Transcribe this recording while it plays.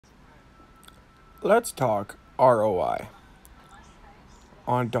Let's talk ROI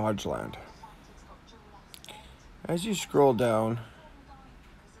on Dodgeland. As you scroll down,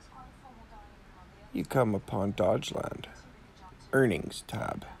 you come upon Dodgeland Earnings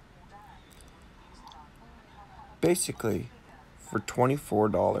tab. Basically, for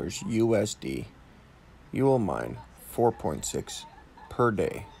 $24 USD, you will mine 4.6 per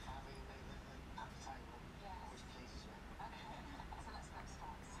day.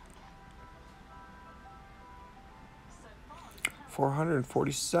 For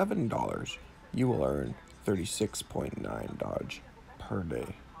 $147, you will earn 36.9 Dodge per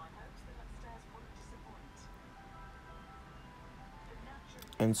day.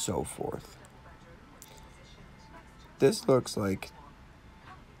 And so forth. This looks like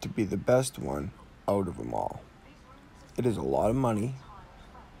to be the best one out of them all. It is a lot of money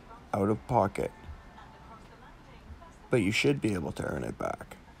out of pocket, but you should be able to earn it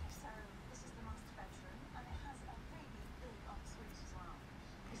back.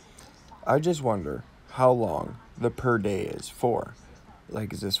 I just wonder how long the per day is for.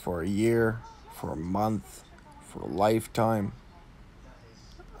 Like, is this for a year, for a month, for a lifetime?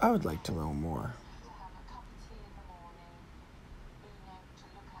 I would like to know more.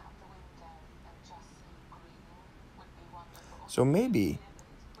 So maybe,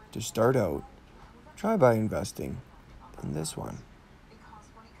 to start out, try by investing in this one.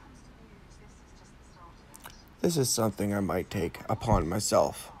 This is something I might take upon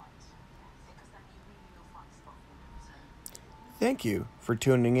myself. Thank you for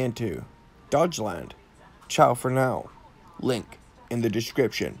tuning in to Dodgeland. Ciao for now. Link in the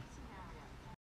description.